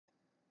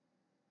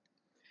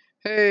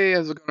Hey,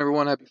 how's it going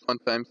everyone? Happy Fun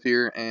Times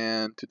here,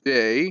 and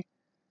today,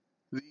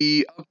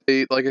 the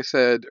update, like I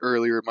said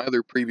earlier in my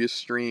other previous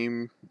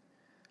stream,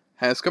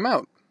 has come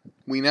out.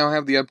 We now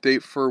have the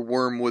update for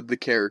Wormwood the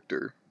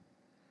character,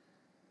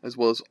 as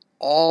well as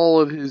all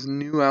of his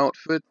new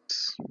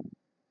outfits.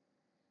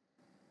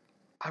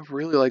 I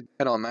really like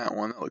that on that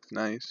one, that looks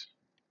nice.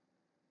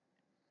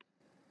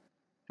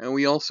 And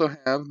we also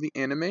have the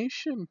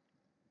animation,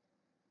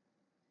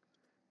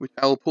 which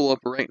I will pull up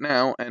right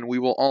now, and we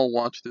will all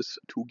watch this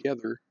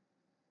together.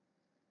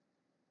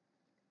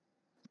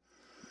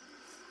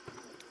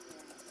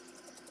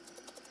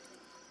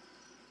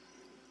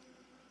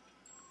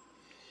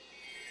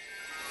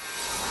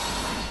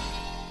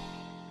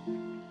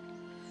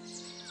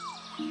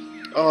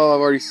 Oh, I've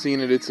already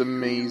seen it, it's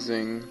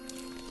amazing.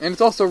 And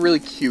it's also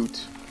really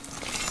cute.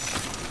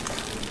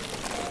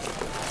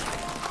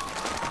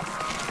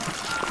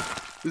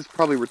 This is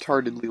probably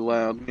retardedly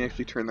loud. Let me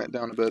actually turn that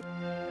down a bit.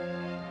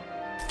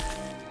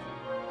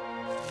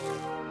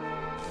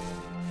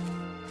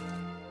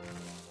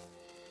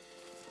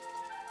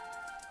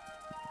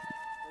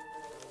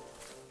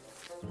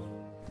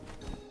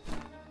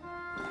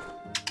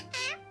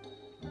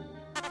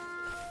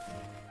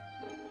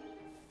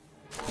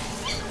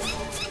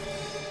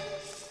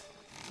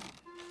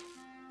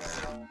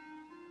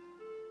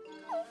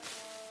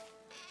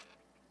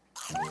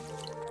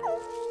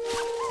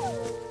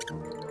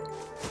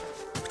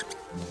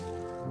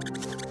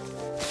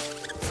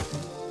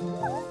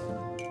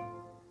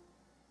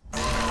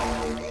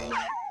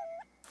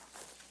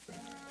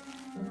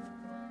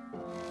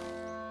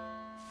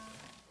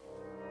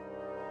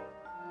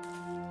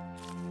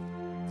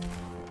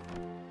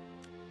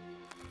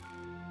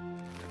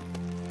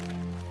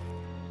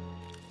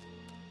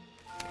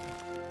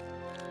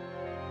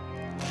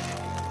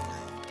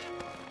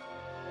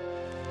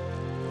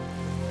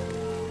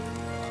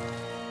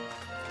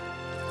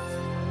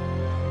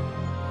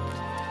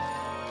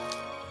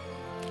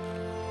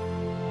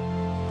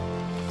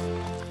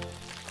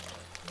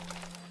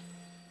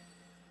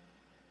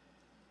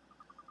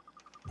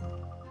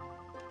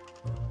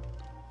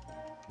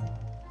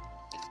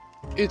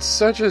 It's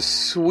such a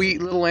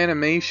sweet little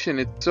animation.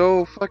 It's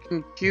so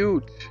fucking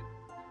cute.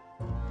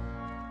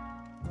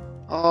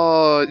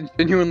 Oh, it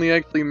genuinely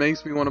actually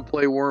makes me want to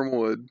play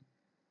Wormwood.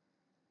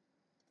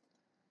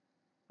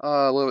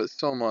 I love it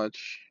so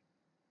much.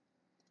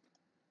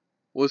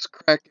 Let's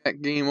crack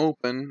that game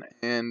open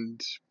and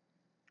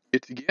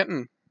get to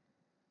getting.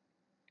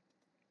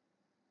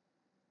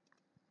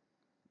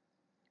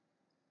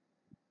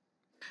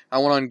 I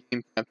went on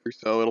Game Capture,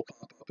 so it'll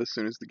pop up as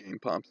soon as the game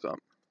pops up.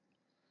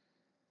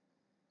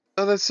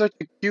 Oh, that's such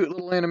a cute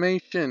little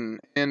animation,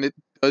 and it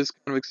does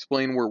kind of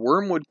explain where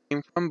Wormwood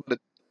came from, but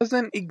it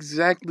doesn't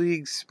exactly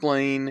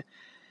explain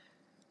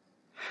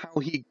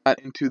how he got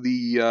into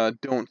the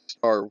Don't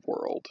Starve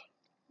world.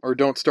 Or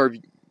Don't Starve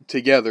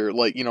together,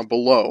 like, you know,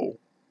 below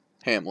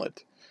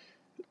Hamlet.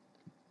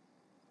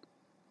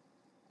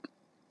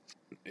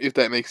 If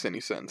that makes any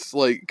sense.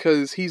 Like,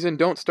 because he's in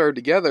Don't Starve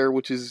Together,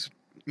 which is,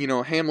 you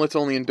know, Hamlet's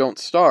only in Don't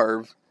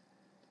Starve.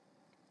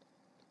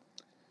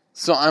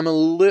 So I'm a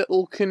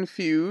little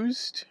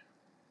confused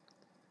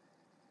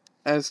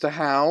as to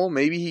how.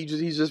 Maybe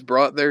he's just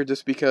brought there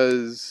just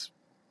because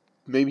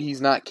maybe he's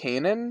not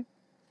canon?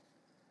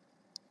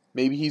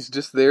 Maybe he's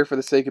just there for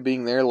the sake of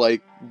being there,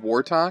 like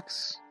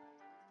Wartox?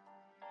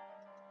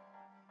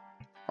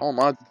 All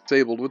mods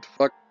disabled, what the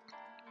fuck?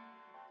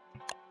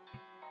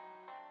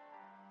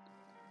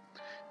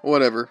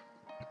 Whatever.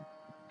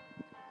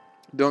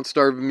 Don't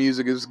Starve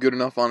music is good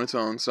enough on its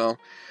own, so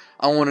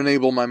I won't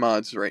enable my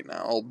mods right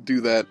now. I'll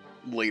do that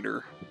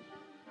later.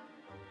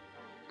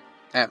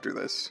 After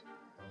this.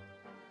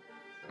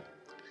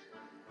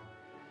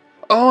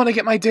 Oh, and I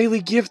get my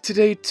daily gift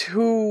today,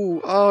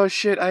 too! Oh,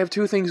 shit, I have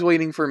two things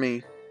waiting for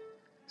me.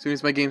 As soon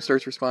as my game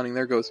starts responding,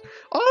 there goes.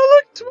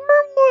 Oh, look, it's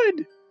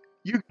Wormwood!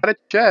 You got a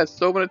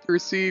chest. Open it to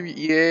receive.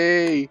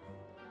 Yay!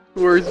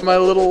 Where's my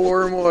little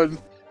Wormwood?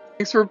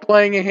 Thanks for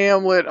playing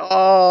Hamlet.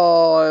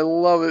 Oh, I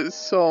love it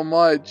so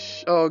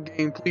much. Oh,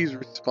 game, please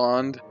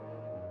respond.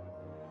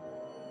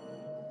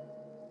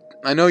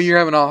 I know you're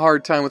having a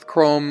hard time with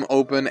Chrome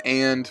open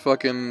and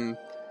fucking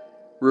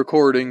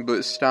recording,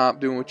 but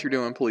stop doing what you're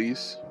doing,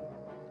 please.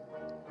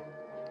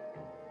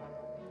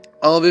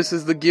 Oh, this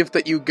is the gift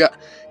that you got.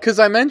 Because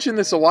I mentioned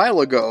this a while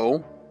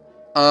ago.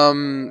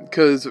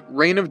 Because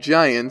Reign of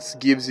Giants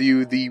gives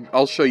you the...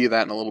 I'll show you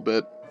that in a little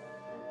bit.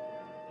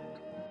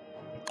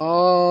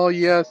 Oh,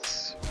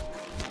 yes.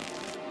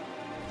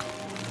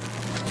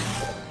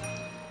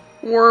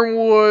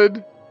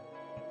 Wormwood.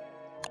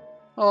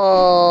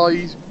 Oh,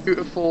 he's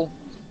beautiful.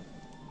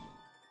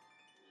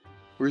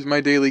 Where's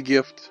my daily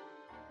gift?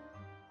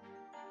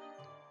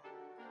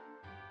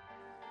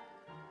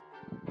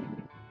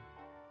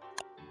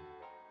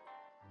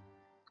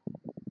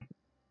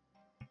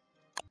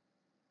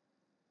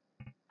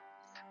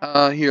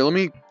 Here, let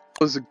me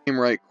close the game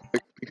right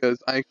quick,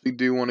 because I actually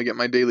do want to get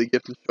my daily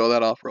gift and show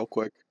that off real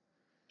quick.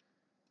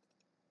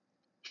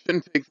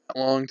 Shouldn't take that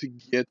long to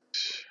get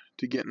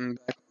to getting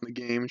back on the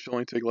game. It should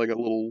only take like a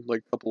little,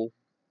 like couple,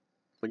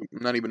 like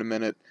not even a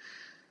minute.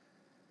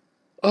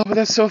 Oh, but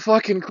that's so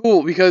fucking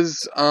cool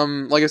because,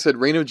 like I said,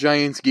 Reign of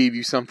Giants gave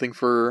you something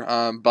for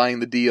buying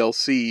the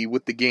DLC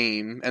with the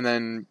game, and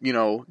then, you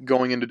know,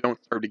 going into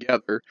Don't Starve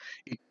Together.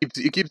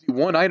 It gives you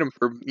one item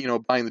for, you know,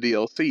 buying the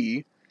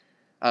DLC.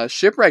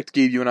 Shipwrecked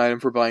gave you an item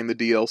for buying the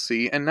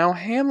DLC, and now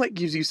Hamlet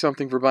gives you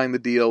something for buying the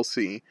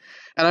DLC.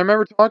 And I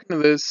remember talking to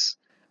this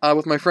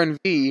with my friend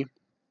V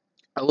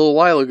a little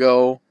while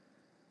ago,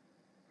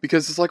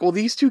 because it's like, well,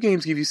 these two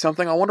games give you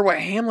something, I wonder what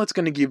Hamlet's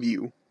going to give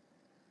you.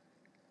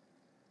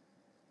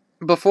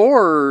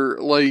 Before,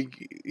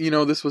 like, you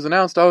know, this was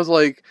announced, I was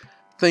like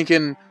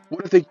thinking,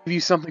 what if they give you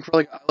something for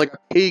like a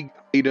pig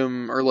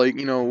item, or like,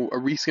 you know, a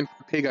reskin for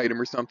a pig item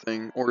or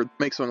something, or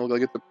make something look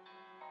like it's a...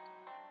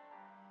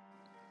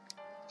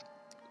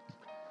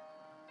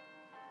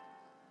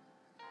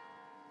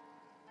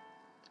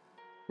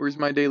 Where's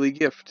my daily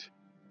gift?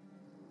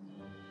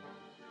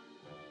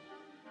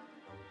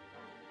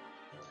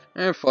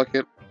 Fuck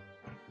it.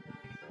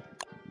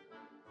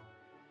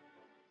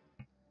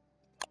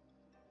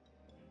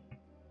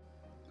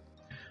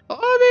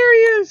 Oh, there he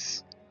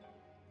is!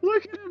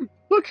 Look at him!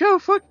 Look how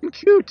fucking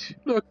cute!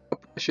 Look how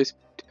precious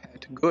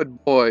pet.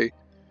 Good boy.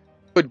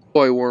 Good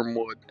boy,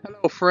 Wormwood.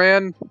 Hello,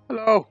 Fran.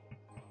 Hello.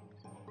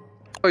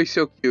 Oh, he's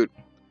so cute.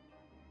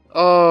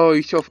 Oh,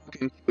 he's so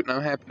fucking cute, and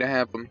I'm happy to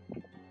have him.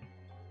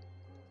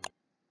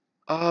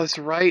 Oh, that's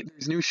right.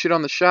 There's new shit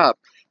on the shop.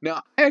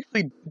 Now, I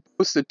actually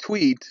posted a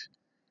tweet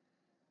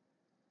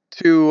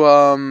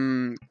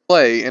to,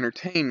 Play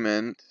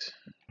Entertainment.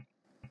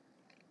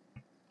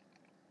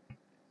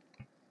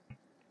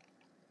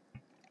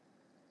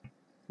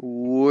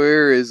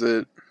 Where is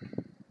it?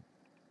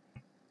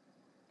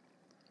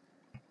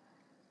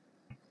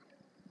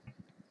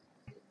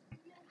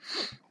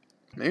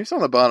 Maybe it's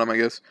on the bottom, I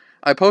guess.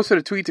 I posted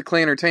a tweet to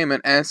Clay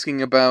Entertainment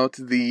asking about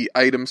the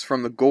items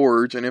from the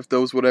Gorge and if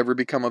those would ever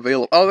become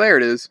available. Oh, there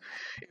it is.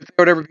 If they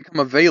would ever become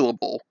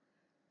available.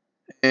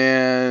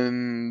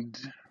 And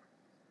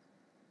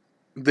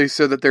they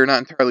said that they're not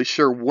entirely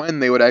sure when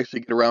they would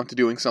actually get around to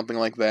doing something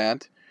like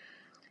that.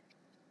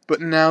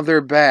 But now they're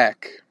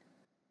back.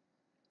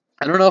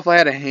 I don't know if I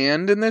had a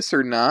hand in this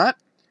or not,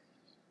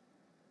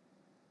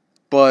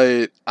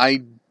 but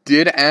I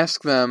did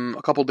ask them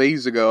a couple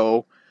days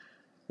ago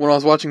when I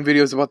was watching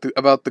videos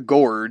about the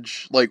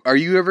Gorge, like, are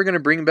you ever going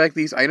to bring back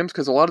these items?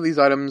 Because a lot of these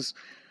items,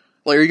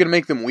 like, are you going to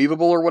make them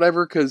weavable or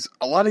whatever? Because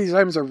a lot of these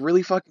items are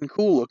really fucking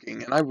cool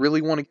looking, and I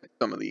really want to get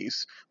some of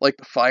these. Like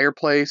the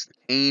fireplace, the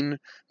cane,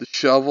 the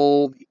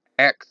shovel, the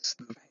axe,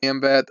 the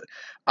handbat.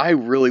 I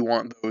really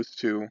want those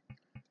too.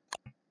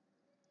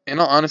 In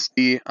all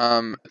honesty,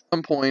 at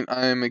some point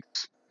I'm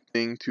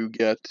expecting to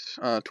get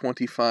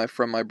 25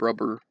 from my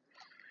brother.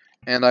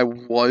 And I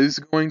was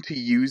going to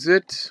use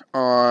it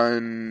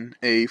on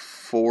a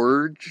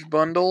Forge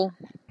bundle,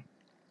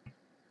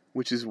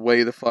 which is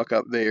way the fuck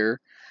up there.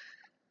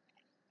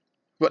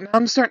 But now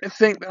I'm starting to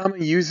think that I'm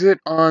going to use it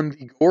on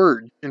the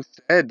Gorge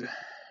instead.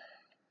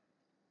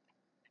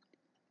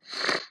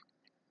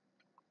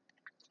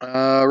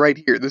 Right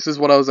here. This is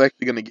what I was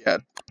actually going to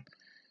get.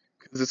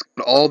 Because it's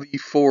got all the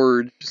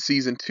Forge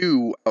Season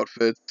 2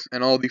 outfits,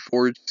 and all the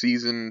Forge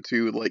Season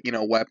 2, like, you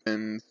know,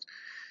 weapons,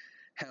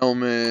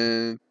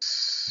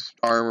 helmets,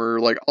 armor,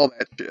 like, all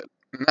that shit.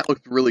 And that looks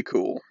really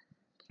cool.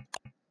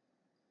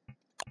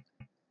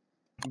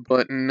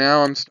 But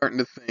now I'm starting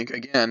to think,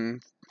 again,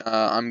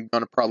 I'm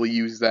going to probably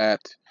use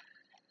that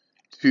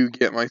to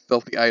get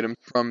myself the items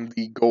from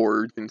the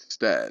Gorge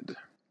instead.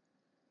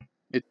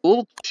 It's a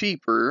little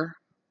cheaper.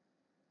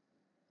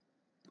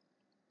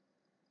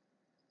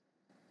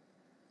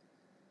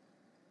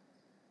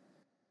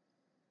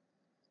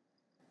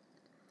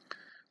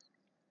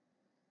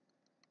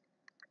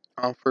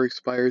 Offer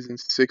expires in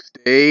 6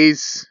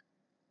 days.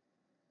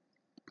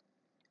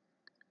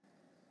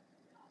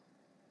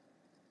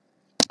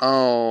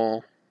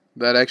 Oh,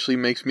 that actually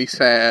makes me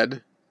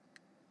sad.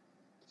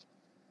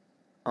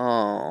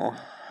 Oh.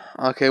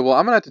 Okay, well,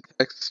 I'm gonna have to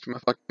text my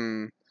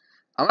fucking...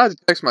 I'm gonna have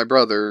to text my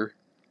brother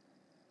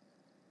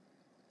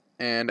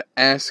and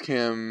ask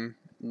him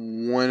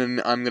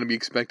when I'm gonna be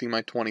expecting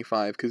my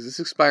 25, because this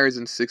expires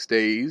in 6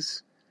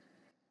 days.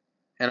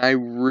 And I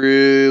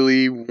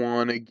really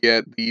want to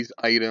get these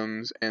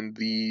items and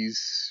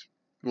these...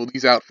 well,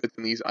 these outfits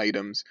and these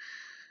items.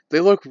 They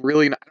look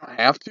really... I don't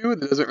have to. It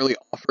doesn't really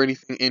offer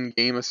anything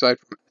in-game aside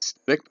from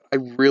aesthetic. But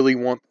I really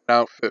want that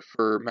outfit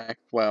for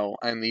Maxwell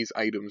and these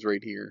items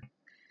right here.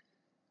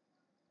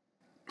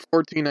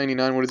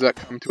 $14.99, what does that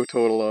come to a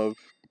total of?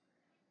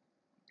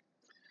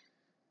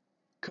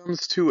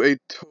 Comes to a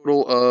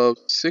total of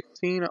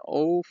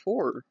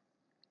 $16.04.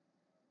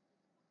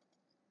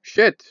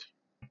 Shit.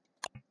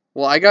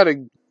 Well, I gotta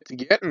get to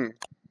getting.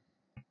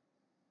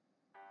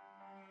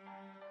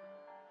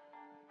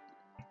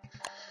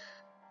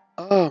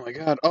 Oh my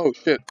god. Oh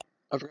shit.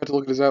 I forgot to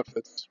look at his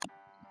outfits.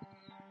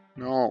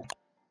 No.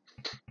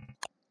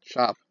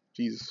 Shop.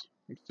 Jesus.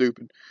 I'm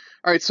stupid.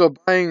 Alright, so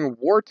buying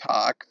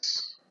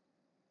Wartox.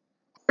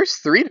 There's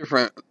 3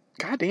 different...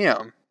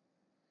 goddamn.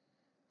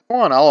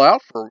 went all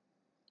out for.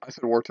 I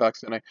said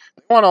Wartox, didn't I?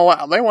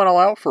 They went all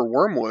out for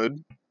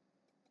Wormwood.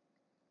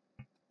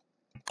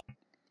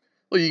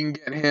 Well, you can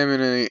get him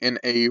in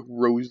a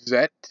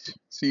rosette.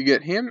 So you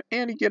get him,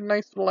 and you get a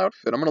nice little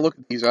outfit. I'm gonna look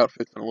at these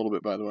outfits in a little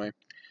bit, by the way.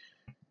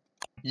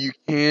 You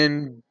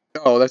can.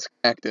 Oh, that's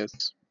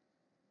Cactus.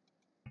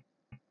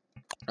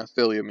 That's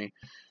silly of me.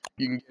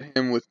 You can get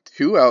him with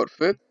 2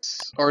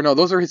 outfits. Or no,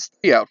 those are his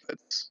 3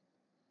 outfits.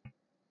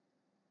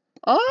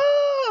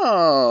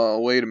 Oh,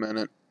 wait a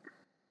minute.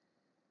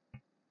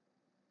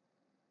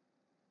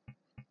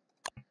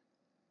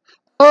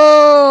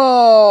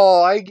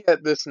 Oh, I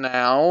get this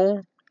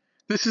now.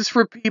 This is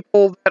for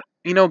people that,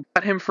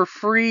 got him for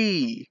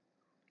free.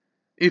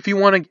 If you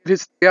want to get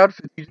his 3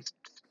 outfits, you just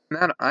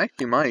spend that. I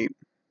actually might.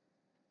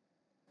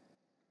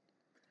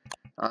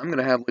 I'm going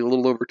to have like a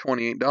little over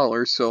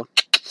 $28, so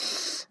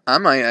I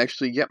might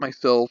actually get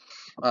myself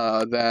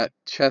that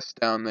chest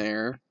down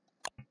there.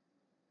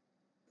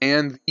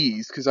 And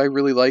these, because I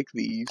really like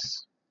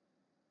these.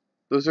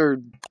 Those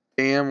are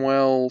damn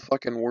well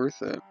fucking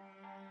worth it.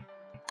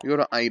 You go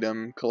to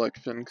item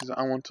collection, because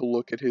I want to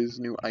look at his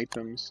new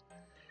items.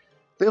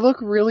 They look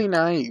really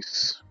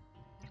nice.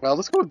 Well,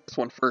 let's go with this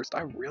one first.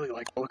 I really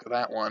like the look of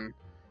that one.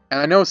 And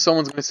I know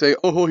someone's going to say,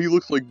 oh, he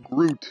looks like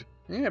Groot.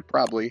 Yeah,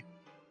 probably.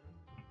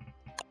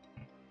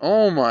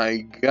 Oh my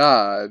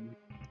god.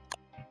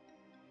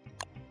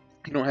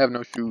 You don't have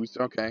no shoes.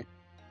 Okay.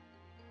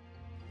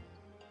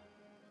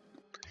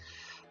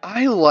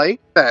 I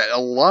like that a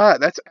lot.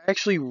 That's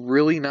actually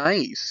really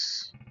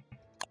nice.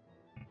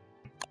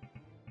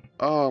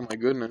 Oh my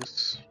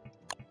goodness.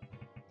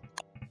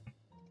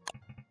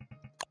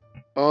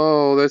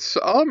 Oh, that's...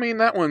 I mean,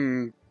 that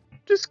one...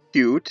 just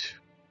cute.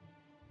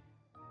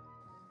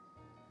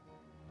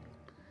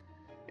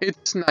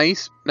 It's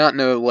nice, not in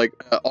a, like,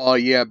 oh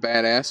yeah,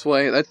 badass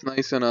way. That's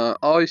nice in a,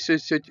 oh, he's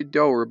just such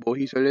adorable.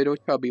 He's a little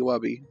chubby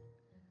wubby.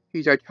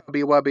 He's a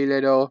chubby wubby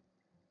little...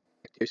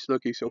 Just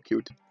look, he's so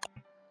cute.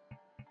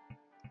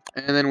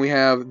 And then we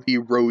have the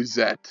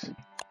rosette.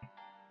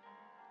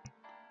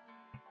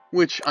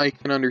 Which I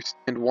can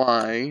understand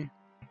why.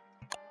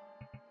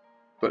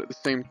 But at the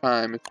same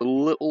time, it's a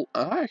little...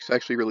 it's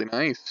actually really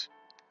nice.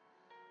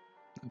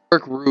 The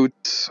dark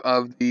roots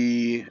of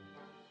the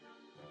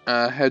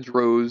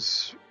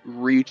hedgerows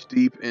reach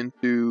deep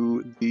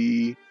into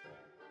the...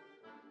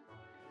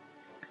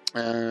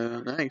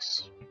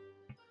 nice.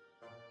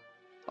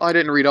 Oh, I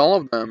didn't read all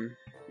of them.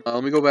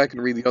 Let me go back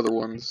and read the other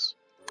ones.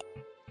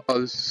 Oh,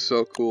 this is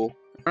so cool.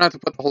 I don't have to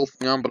put the whole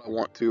thing on, but I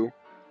want to.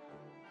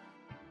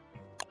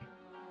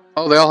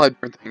 Oh, they all had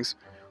different things.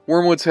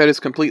 Wormwood's head is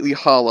completely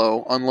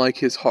hollow, unlike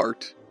his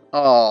heart.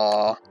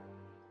 Aww.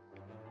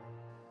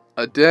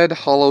 A dead,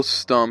 hollow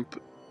stump,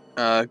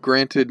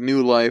 granted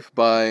new life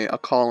by a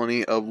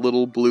colony of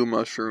little blue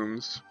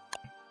mushrooms.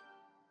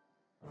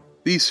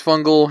 These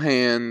fungal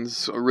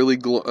hands really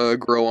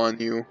grow on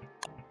you.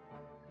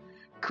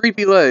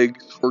 Creepy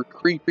legs for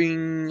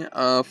creeping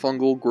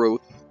fungal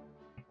growth.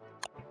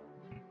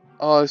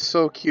 Oh, it's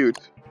so cute.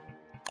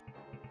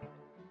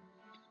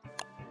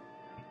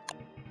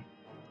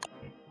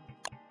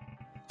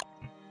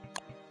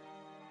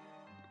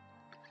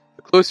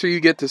 The closer you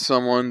get to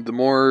someone, the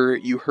more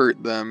you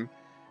hurt them,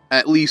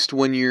 at least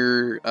when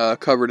you're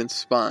covered in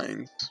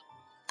spines.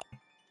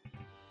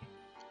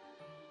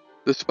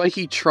 The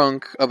spiky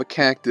trunk of a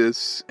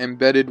cactus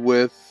embedded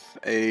with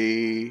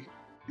a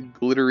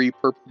glittery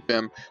purple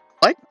gem.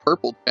 I like the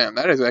purple gem.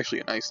 That is actually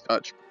a nice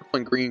touch. Purple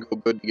and green go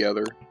good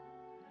together.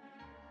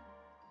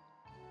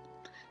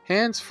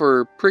 Hands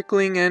for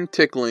prickling and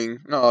tickling.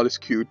 Oh, that's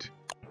cute.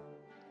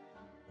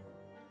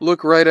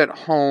 Look right at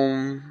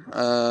home,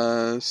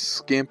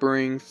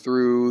 scampering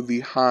through the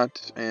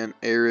hot and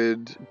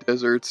arid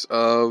deserts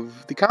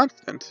of the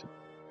continent.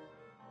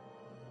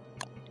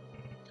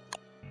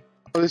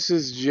 Oh, this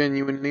is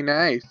genuinely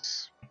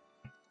nice.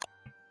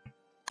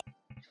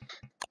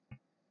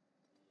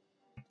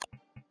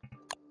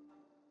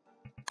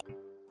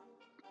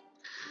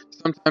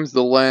 Sometimes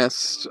the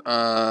last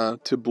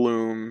to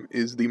bloom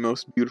is the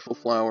most beautiful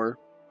flower.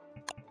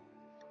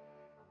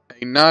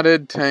 A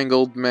knotted,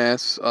 tangled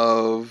mass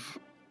of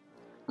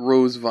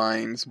rose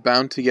vines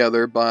bound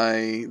together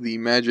by the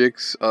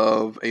magics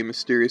of a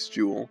mysterious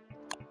jewel.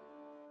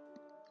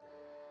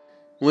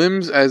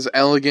 Limbs as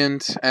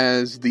elegant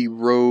as the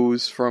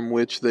rose from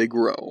which they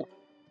grow.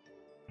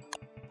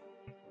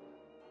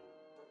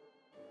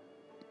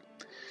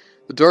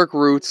 The dark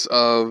roots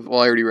of...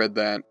 well, I already read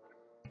that.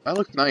 That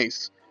looks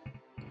nice.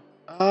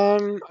 I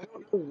don't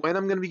know when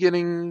I'm going to be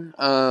getting...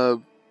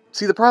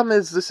 see, the problem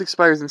is this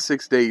expires in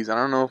 6 days. I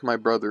don't know if my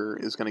brother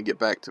is going to get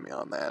back to me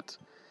on that.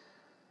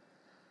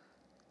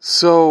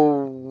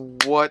 So,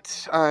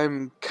 what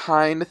I'm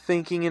kind of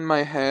thinking in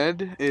my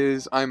head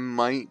is I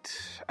might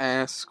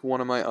ask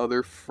one of my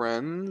other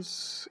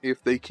friends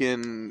if they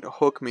can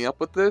hook me up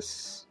with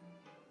this.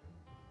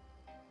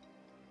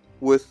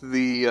 With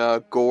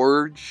the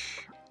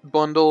Gorge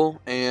bundle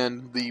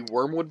and the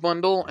Wormwood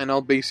bundle, and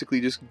I'll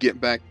basically just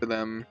get back to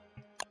them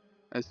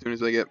as soon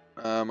as I get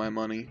my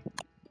money.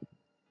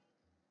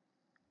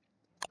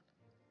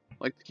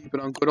 Like to keep it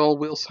on good old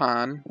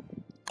Wilson.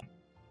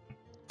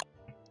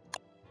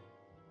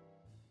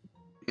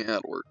 Yeah,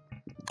 that'll work.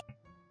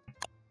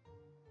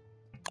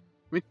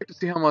 Let me check to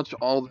see how much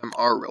all of them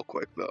are real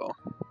quick, though.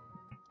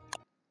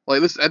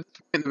 Like, this, at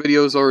this point, the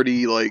video is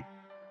already, like,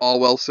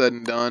 all well said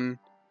and done.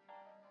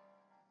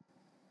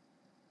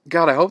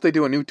 God, I hope they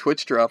do a new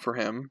Twitch drop for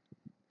him.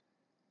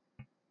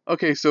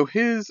 Okay, so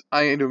his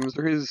items,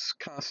 or his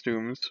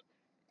costumes,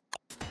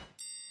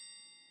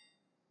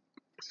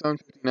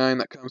 $7.59,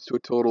 that comes to a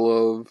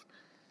total of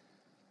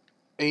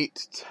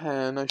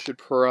 $8.10. I should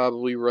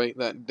probably write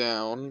that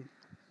down.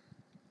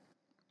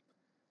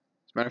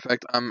 As a matter of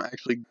fact, I'm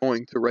actually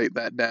going to write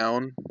that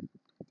down.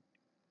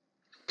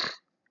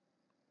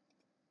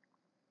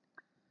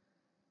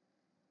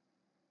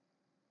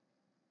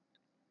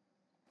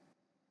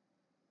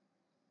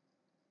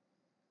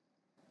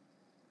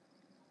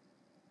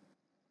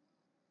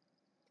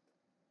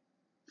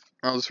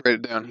 I'll just write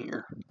it down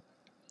here.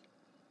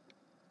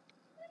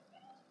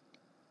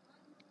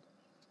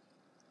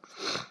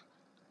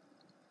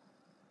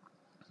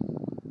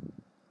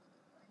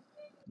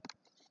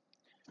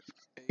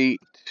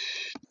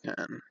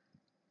 $8.10.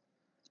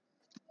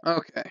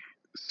 Okay,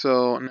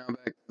 so now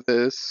back to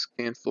this.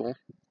 Cancel.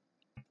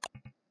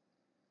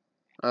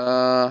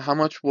 How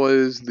much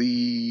was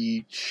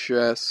the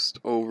chest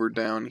over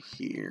down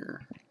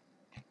here?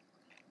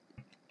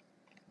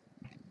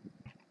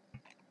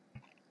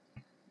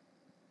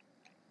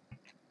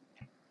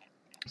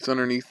 It's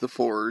underneath the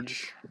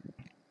forge.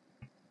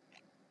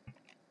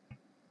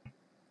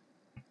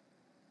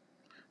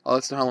 Oh,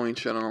 that's the Halloween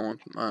shit. I don't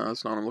want.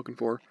 That's not what I'm looking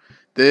for.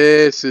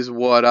 This is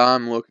what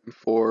I'm looking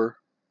for.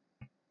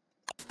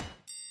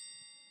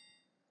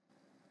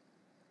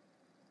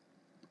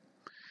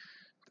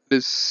 It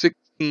is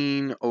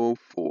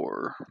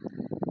 1604.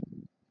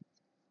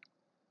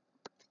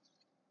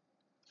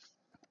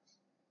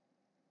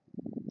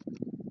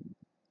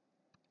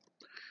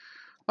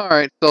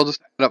 Alright, so I'll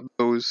just add up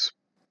those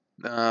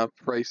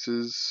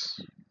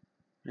prices,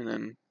 and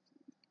then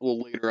a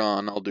little later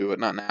on I'll do it,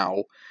 not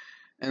now.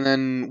 And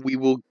then we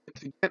will get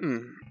to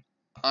getting.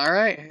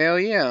 Alright, hell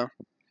yeah.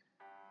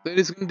 That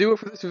is going to do it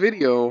for this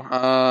video.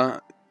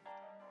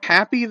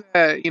 Happy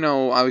that, you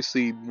know,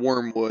 obviously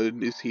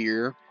Wormwood is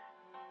here.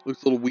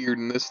 Looks a little weird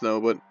in this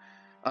though, but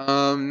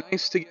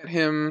nice to get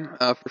him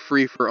for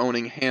free for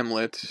owning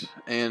Hamlet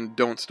and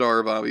Don't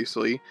Starve,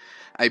 obviously.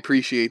 I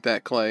appreciate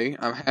that, Clay.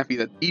 I'm happy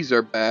that these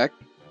are back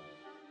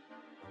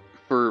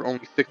for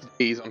only 6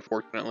 days,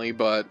 unfortunately,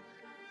 but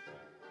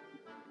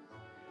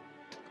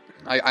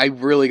I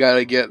really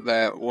gotta get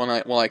that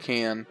while I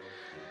can.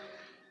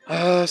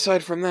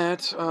 Aside from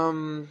that,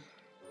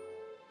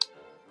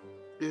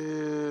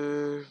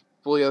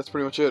 well, yeah, that's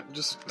pretty much it.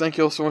 Just thank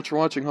you all so much for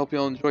watching. Hope you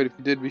all enjoyed. If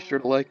you did, be sure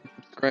to like and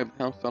subscribe. It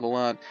helps out a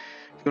lot.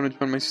 If you want to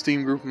join my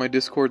Steam group, my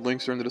Discord,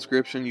 links are in the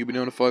description. You'll be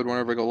notified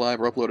whenever I go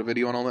live or upload a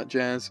video and all that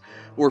jazz.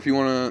 Or if you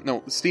want to,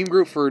 no, Steam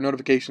group for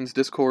notifications,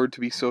 Discord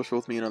to be social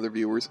with me and other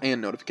viewers,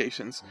 and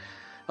notifications.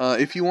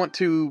 If you want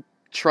to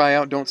try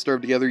out Don't Starve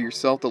Together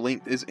yourself, the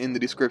link is in the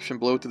description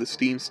below to the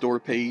Steam store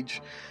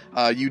page.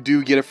 You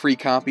do get a free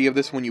copy of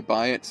this when you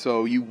buy it,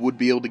 so you would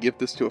be able to gift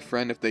this to a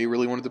friend if they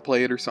really wanted to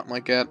play it or something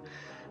like that.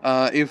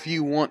 If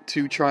you want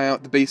to try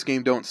out the base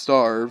game Don't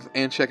Starve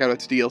and check out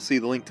its DLC,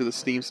 the link to the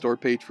Steam store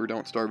page for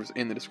Don't Starve is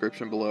in the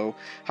description below.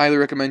 Highly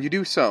recommend you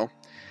do so.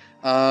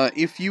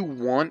 If you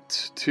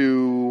want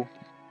to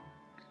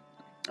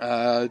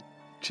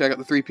check out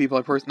the 3 people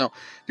if you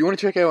want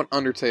to check out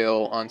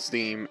Undertale on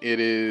Steam, it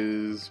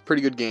is a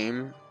pretty good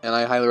game, and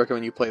I highly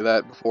recommend you play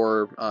that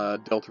before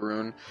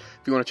Deltarune.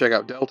 If you want to check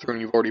out Deltarune,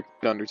 you've already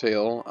played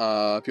Undertale.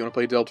 If you want to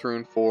play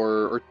Deltarune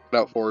for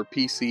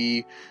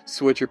PC,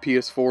 Switch, or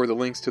PS4, the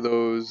links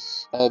to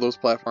all those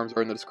platforms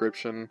are in the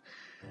description.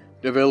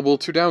 Available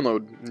to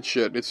download and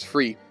shit. It's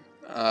free.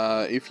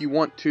 If you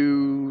want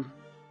to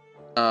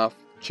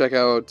check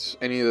out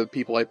any of the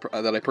people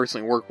that I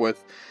personally work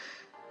with,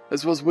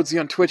 as well as Woodsy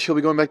on Twitch, he'll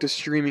be going back to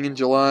streaming in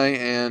July,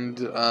 and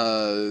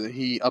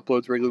he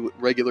uploads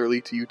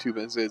regularly to YouTube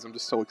as is. I'm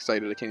just so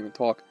excited I can't even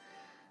talk.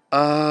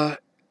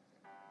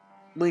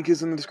 Link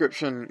is in the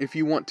description. If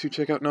you want to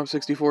check out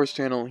Nub64's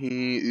channel,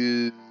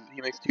 he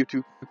makes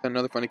YouTube content and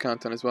other funny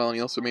content as well, and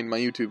he also made my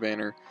YouTube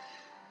banner.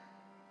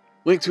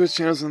 Link to his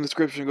channel is in the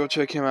description. Go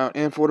check him out.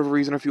 And for whatever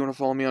reason, if you want to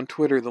follow me on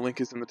Twitter, the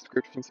link is in the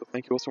description. So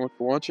thank you all so much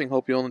for watching.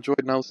 Hope you all enjoyed,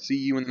 and I'll see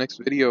you in the next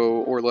video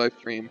or live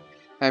stream.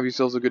 Have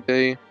yourselves a good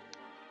day.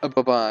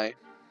 Bye-bye.